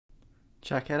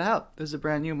Check it out. There's a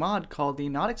brand new mod called the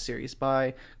Nautic series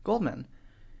by Goldman.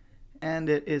 And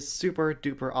it is super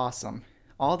duper awesome.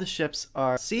 All the ships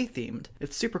are sea themed.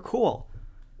 It's super cool.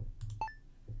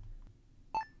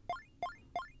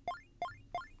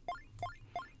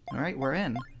 Alright, we're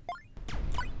in.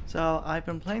 So I've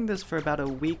been playing this for about a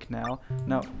week now.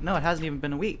 No, it hasn't even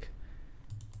been a week.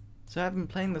 So I've been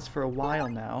playing this for a while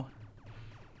now.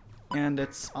 And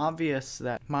it's obvious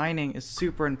that mining is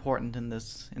super important in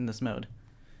this mode.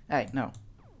 Hey, no.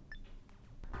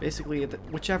 Basically,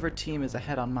 whichever team is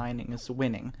ahead on mining is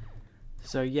winning.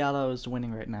 So yellow is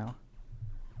winning right now.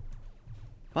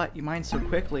 But you mine so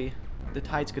quickly, the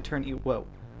tides could turn the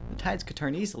tides could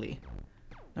turn easily.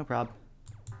 No problem.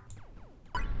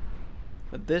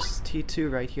 But this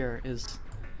T2 right here is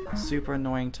super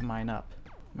annoying to mine up.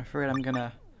 I'm afraid I'm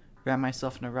gonna ram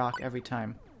myself in a rock every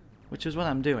time, which is what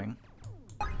I'm doing.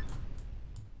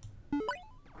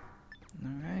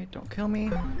 Alright, don't kill me.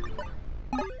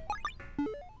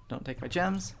 Don't take my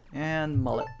gems, and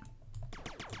mullet.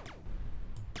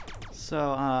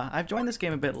 So, I've joined this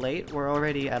game a bit late. We're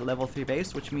already at level 3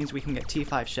 base, which means we can get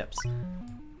T5 ships.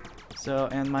 So,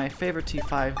 and my favorite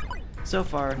T5 so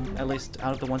far, at least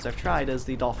out of the ones I've tried, is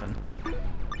the dolphin.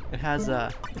 It has,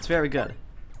 it's very good.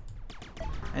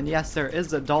 And yes, there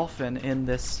is a dolphin in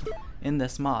this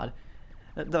mod.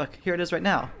 Look, here it is right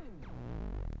now.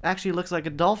 It actually looks like a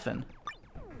dolphin,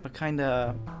 but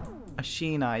kinda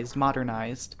machinized,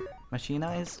 modernized.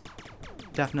 Machinized?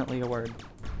 Definitely a word.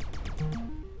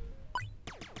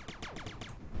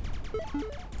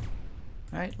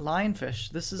 Alright,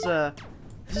 lionfish. This is a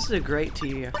great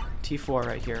T4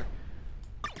 right here.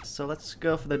 So let's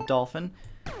go for the dolphin.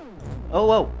 Oh,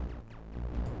 whoa!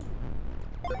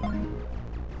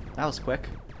 That was quick.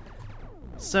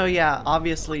 So yeah,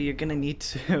 obviously you're gonna need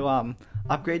to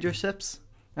upgrade your ships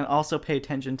and also pay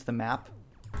attention to the map.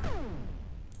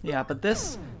 Yeah, but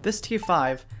this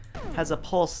T5 has a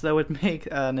pulse that would make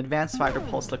an advanced fighter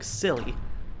pulse look silly.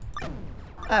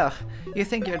 Oh, you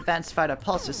think your advanced fighter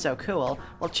pulse is so cool?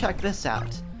 Well, check this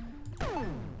out.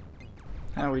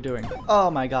 How are we doing? Oh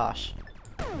my gosh.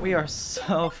 We are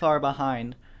so far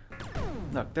behind.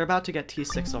 Look, they're about to get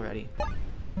T6 already.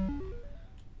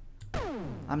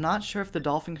 I'm not sure if the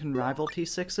dolphin can rival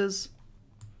T6s,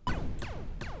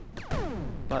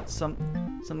 but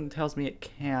something tells me it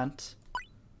can't.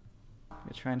 I'm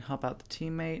gonna try and help out the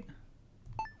teammate.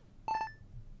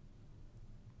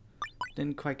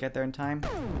 Didn't quite get there in time.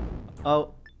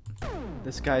 Oh,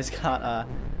 this guy's got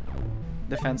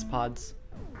defense pods.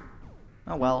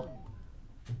 Oh well.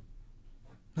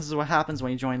 This is what happens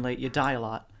when you join late. You die a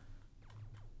lot.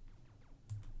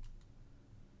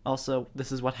 Also,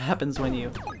 this is what happens when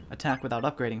you attack without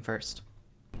upgrading first.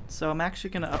 So I'm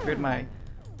actually going to upgrade my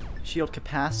shield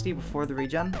capacity before the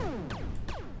regen,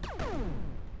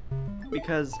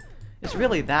 because it's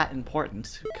really that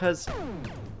important. Because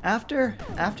after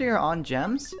you're on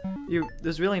gems,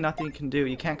 there's really nothing you can do.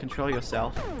 You can't control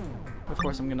yourself. Of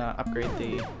course, I'm going to upgrade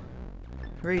the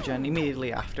regen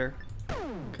immediately after,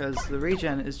 because the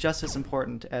regen is just as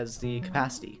important as the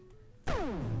capacity.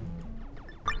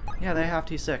 Yeah, they have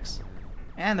T6,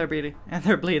 and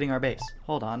they're bleeding our base.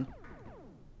 Hold on.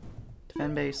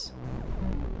 Defend base.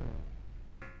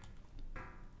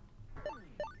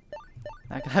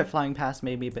 That guy flying past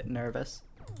made me a bit nervous.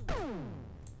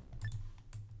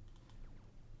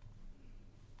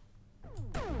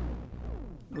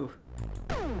 Ooh.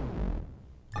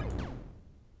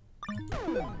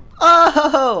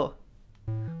 Oh!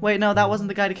 Wait, no, that wasn't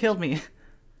the guy that killed me.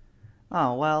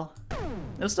 Oh, well.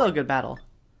 It was still a good battle.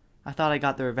 I thought I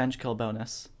got the revenge kill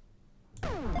bonus.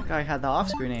 That guy had the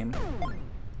off-screen aim.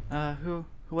 Who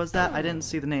was that? I didn't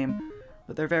see the name,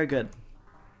 but they're very good.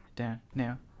 Down,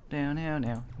 now, down, now,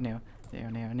 now, now,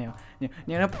 down, now, now, now,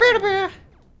 now, now,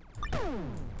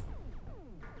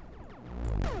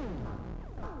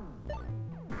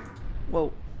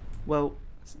 whoa, whoa,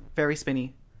 very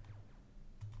spinny.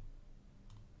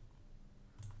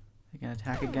 I can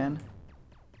attack again.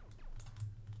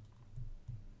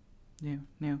 No,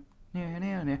 no, no,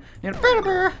 no, no,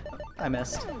 no. I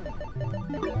missed.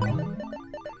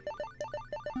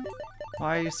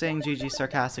 Why are you saying GG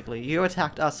sarcastically? You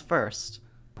attacked us first.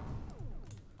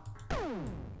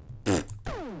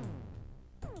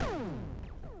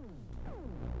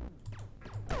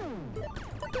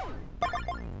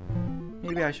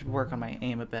 Maybe I should work on my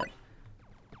aim a bit.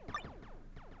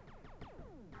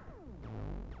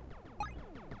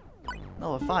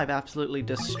 Level 5 absolutely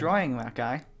destroying that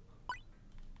guy.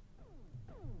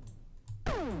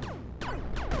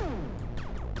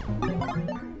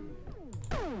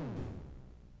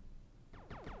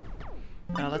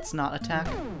 Let's not attack.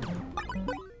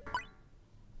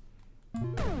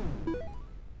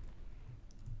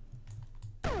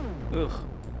 Ugh.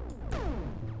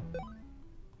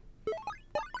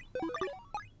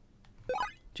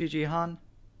 GG, Han.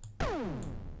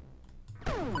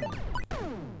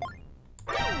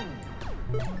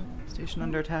 Station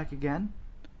under attack again.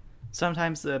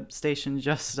 Sometimes the station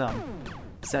just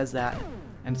says that,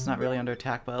 and it's not really under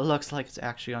attack, but it looks like it's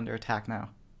actually under attack now.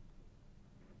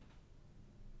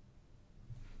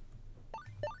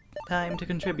 Time to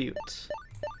contribute.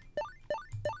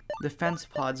 Defense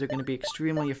pods are going to be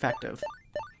extremely effective.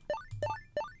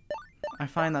 I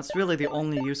find that's really the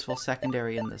only useful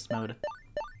secondary in this mode,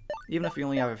 even if you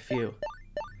only have a few.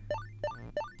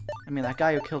 I mean, that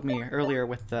guy who killed me earlier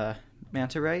with the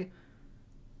manta ray,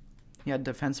 he had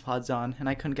defense pods on, and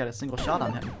I couldn't get a single shot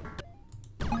on him.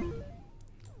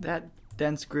 That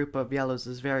dense group of yellows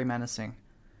is very menacing.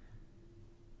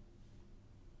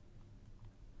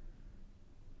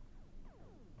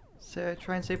 So,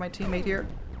 try and save my teammate here.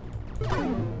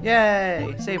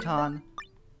 Yay! Saved Han.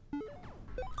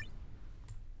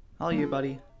 All you,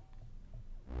 buddy.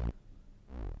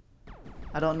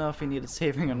 I don't know if he needed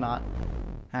saving or not,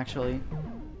 actually.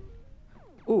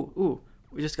 Ooh.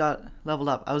 We just got leveled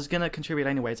up. I was gonna contribute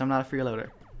anyways. I'm not a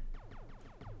freeloader.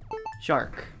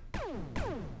 Shark.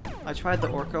 I tried the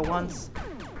Orca once.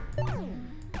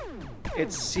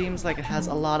 It seems like it has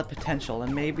a lot of potential,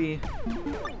 and maybe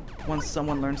once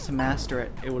someone learns to master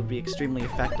it, it would be extremely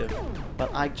effective. But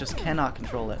I just cannot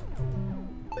control it.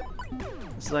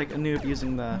 It's like a noob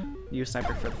using the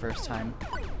U-Sniper for the first time.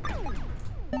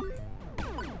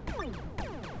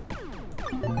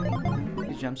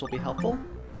 These gems will be helpful.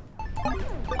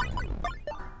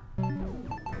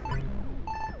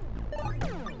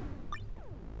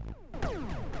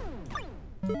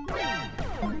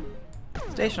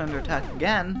 Station under attack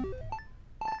again.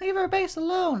 Leave our base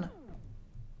alone.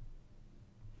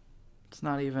 It's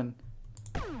not even...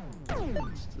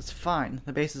 It's fine.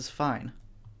 The base is fine.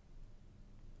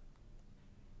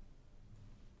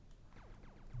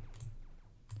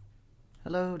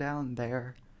 Hello down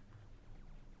there.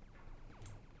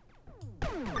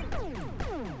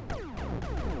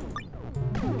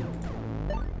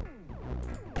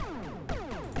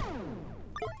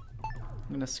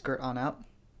 I'm gonna skirt on out.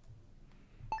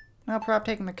 No prop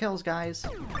taking the kills, guys.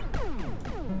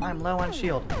 I'm low on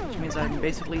shield, which means I'm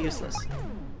basically useless.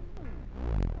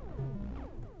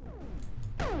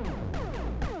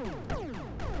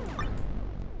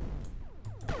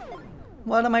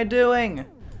 What am I doing?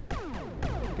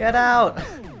 Get out!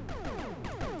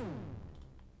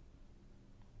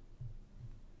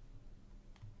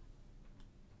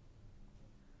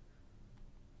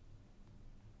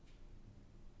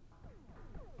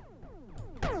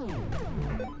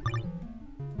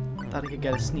 Thought I could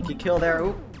get a sneaky kill there.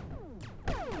 Ooh.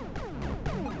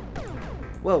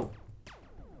 Whoa.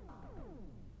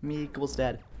 Me equals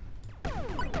dead.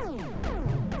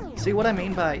 See what I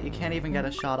mean by you can't even get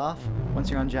a shot off once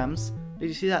you're on gems? Did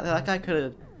you see that? That guy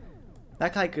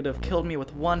could have killed me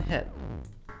with one hit.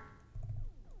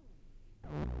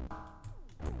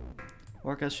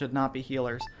 Orcas should not be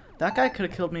healers. That guy could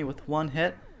have killed me with one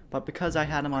hit, but because I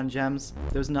had him on gems,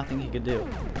 there was nothing he could do.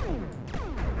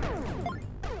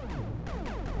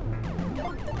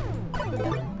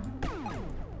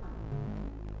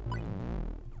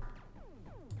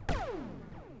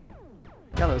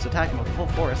 Yellow's attacking with full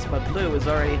force, but blue is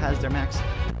already has their max.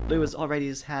 Blue is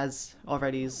already's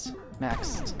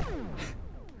maxed.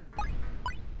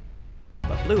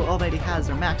 But blue already has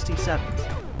their max T7s.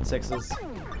 6s.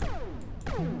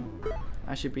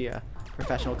 I should be a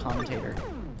professional commentator.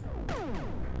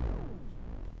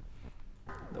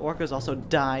 The orcas also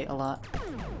die a lot.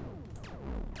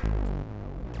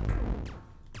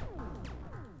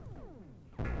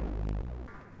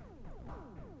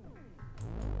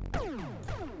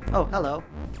 Oh, hello.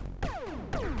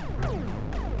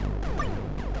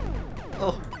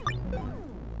 Oh.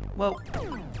 Whoa.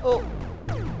 Oh.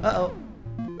 Uh-oh.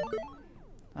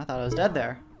 I thought I was dead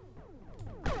there.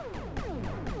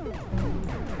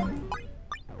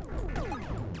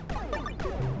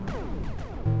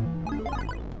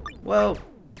 Whoa.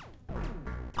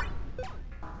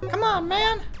 Come on,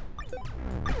 man!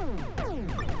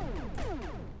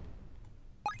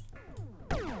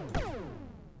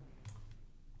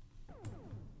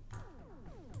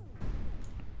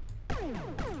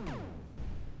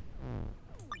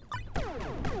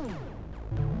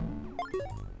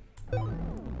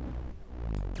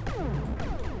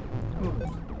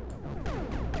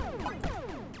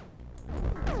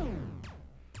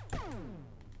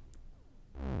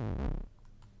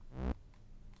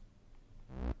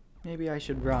 Maybe I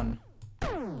should run.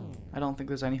 I don't think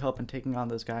there's any hope in taking on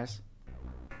those guys.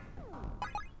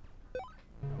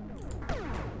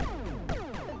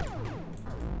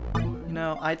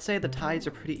 know, I'd say the tides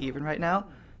are pretty even right now.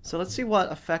 So let's see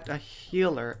what effect a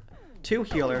healer, 2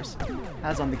 healers,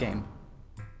 has on the game.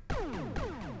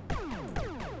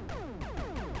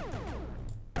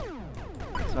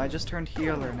 So I just turned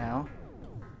healer now.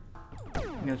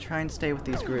 I'm gonna try and stay with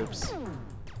these groups.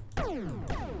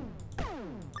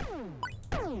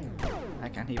 I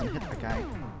can't even hit the guy.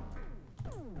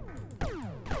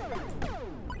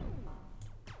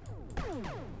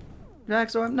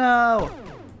 Jackstorm, no!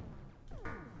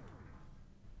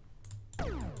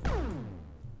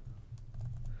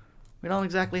 We don't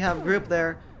exactly have a group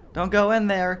there. Don't go in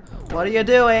there. What are you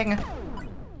doing?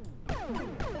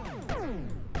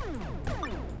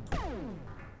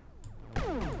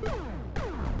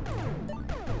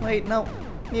 Wait, no.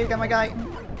 You got my guy.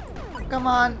 Come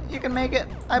on, you can make it.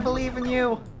 I believe in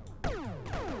you.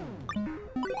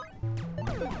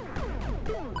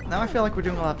 Now I feel like we're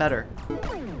doing a lot better.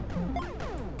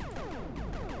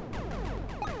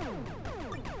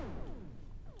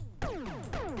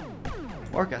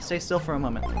 Orca, stay still for a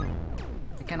moment.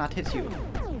 I cannot hit you.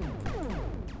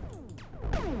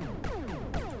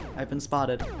 I've been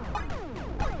spotted.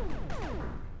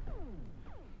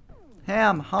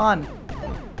 Ham, Han.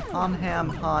 Han, Ham,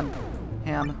 Han.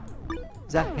 Ham.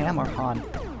 Is that Ham or Han?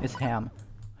 It's Ham.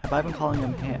 Have I been calling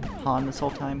him Han this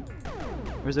whole time?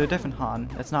 Or is there a different Han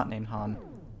that's not named Han?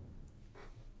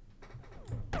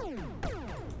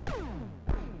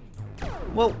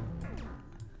 Whoa!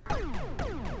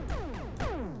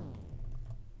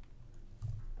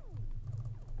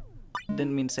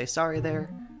 Didn't mean to say sorry there.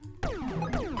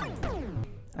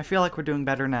 I feel like we're doing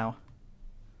better now.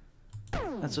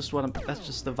 That's just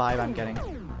the vibe I'm getting.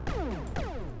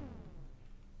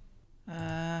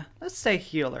 Let's say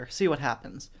healer, see what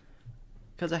happens.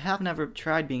 Because I have never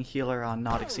tried being healer on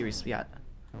Nautic series yet.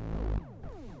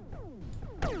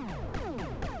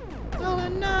 Oh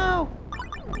no!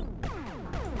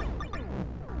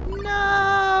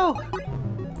 No!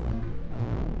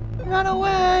 Run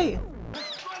away!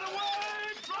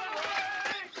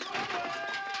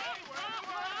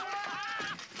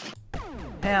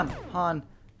 Ham, Han,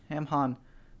 Ham, Han.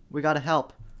 We gotta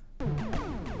help.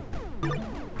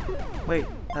 Wait,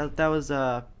 that was,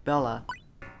 Bella.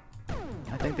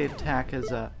 I think the attack is,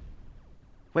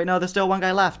 Wait, no, there's still one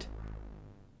guy left.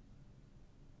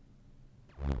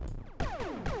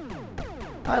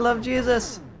 I love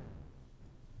Jesus!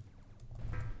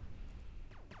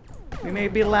 We may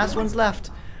be the last ones left,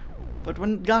 but we're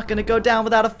not gonna go down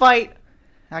without a fight!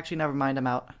 Actually, never mind, I'm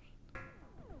out.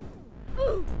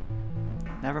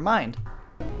 Never mind.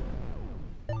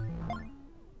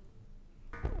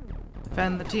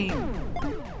 Defend the team.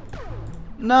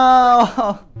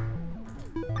 No!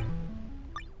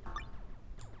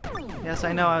 Yes,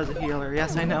 I know I was a healer.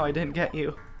 Yes, I know I didn't get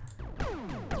you.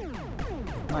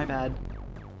 My bad.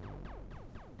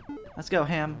 Let's go,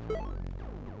 Ham.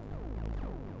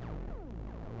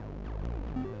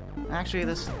 Actually,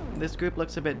 this group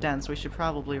looks a bit dense. We should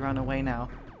probably run away now.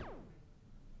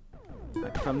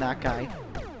 From that guy.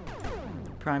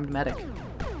 Primed medic.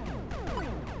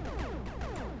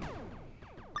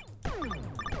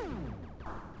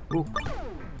 Ooh.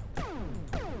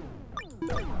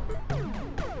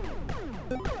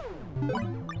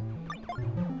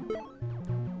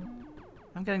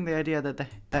 I'm getting the idea that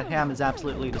that Ham is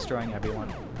absolutely destroying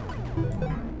everyone.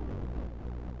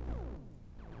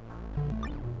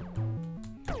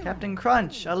 Captain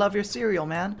Crunch, I love your cereal,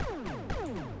 man.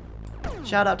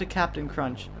 Shout out to Captain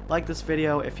Crunch. Like this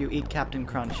video if you eat Captain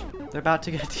Crunch. They're about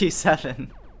to get T7.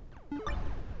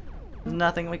 There's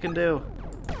nothing we can do.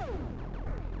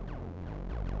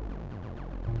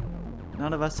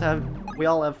 None of us have... We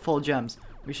all have full gems.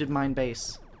 We should mine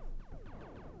base.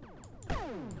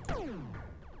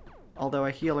 Although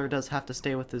a healer does have to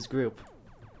stay with his group.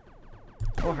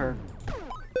 Or her.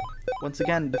 Once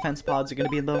again, defense pods are going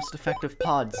to be the most effective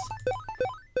pods.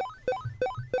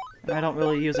 And I don't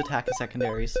really use attack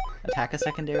secondaries. Attack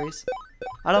secondaries?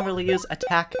 I don't really use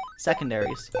attack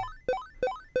secondaries.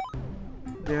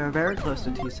 They're very close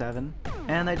to T7,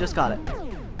 and they just got it.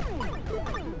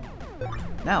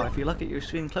 Now, if you look at your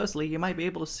screen closely, you might be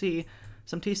able to see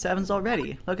some T7s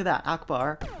already. Look at that,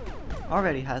 Akbar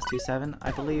already has T7.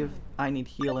 I believe I Need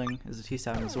Healing is a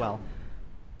T7 as well.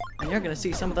 And you're gonna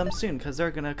see some of them soon, because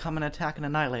they're gonna come and attack and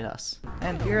annihilate us.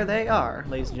 And here they are,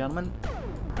 ladies and gentlemen.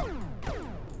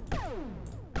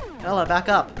 Bella, back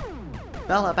up!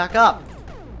 Bella, back up!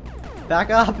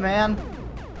 Back up, man!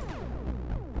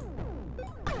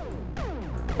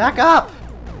 Back up!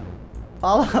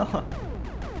 Follow!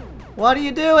 What are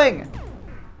you doing?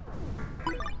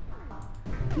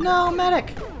 No,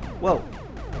 medic! Whoa.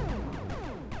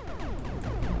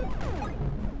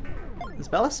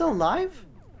 Bella still alive?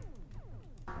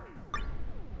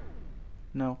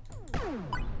 No.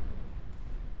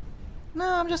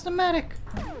 No, I'm just a medic.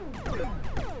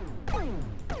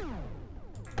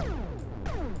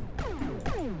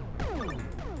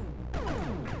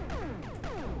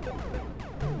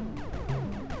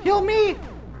 Heal me!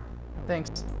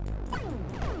 Thanks.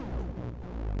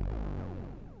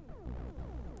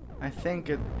 I think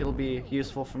it'll be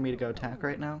useful for me to go attack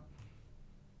right now.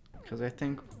 Because I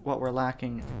think what we're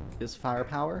lacking is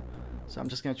firepower. So I'm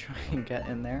just going to try and get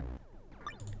in there.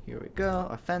 Here we go.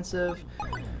 Offensive.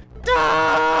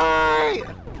 Die!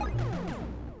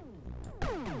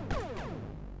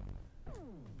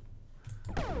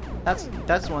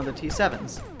 That's one of the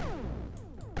T7s.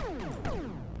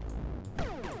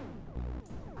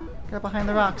 Get behind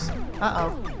the rocks.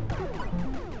 Uh-oh.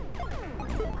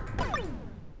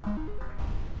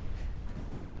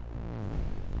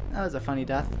 That was a funny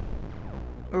death.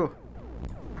 Ooh.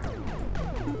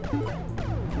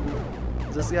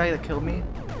 Is this the guy that killed me?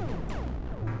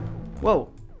 Whoa.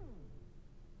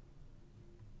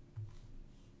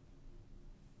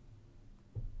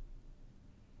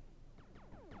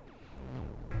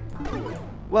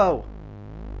 Whoa.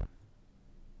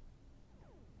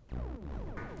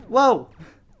 Whoa.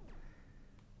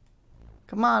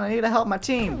 Come on, I need to help my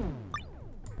team.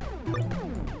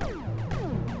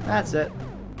 That's it.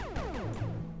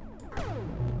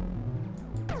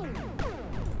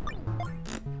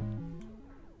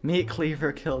 Meat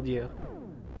Cleaver killed you.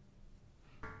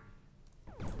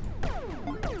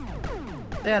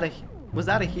 They had a... Was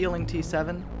that a healing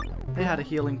T7? They had a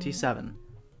healing T7.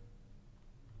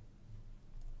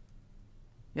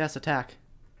 Yes, attack.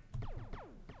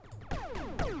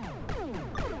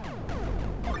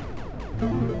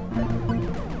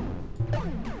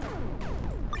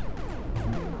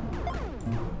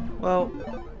 Whoa.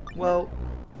 Whoa.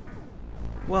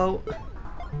 Whoa.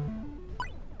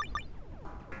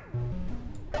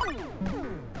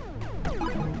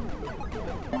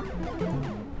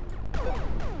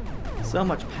 So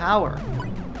much power.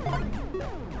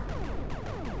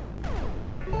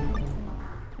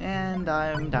 And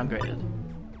I'm downgraded.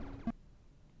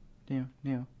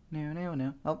 No.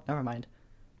 Oh, never mind.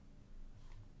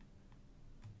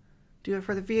 Do it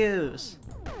for the views.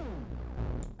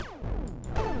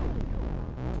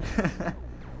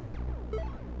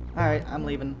 Alright, I'm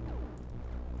leaving.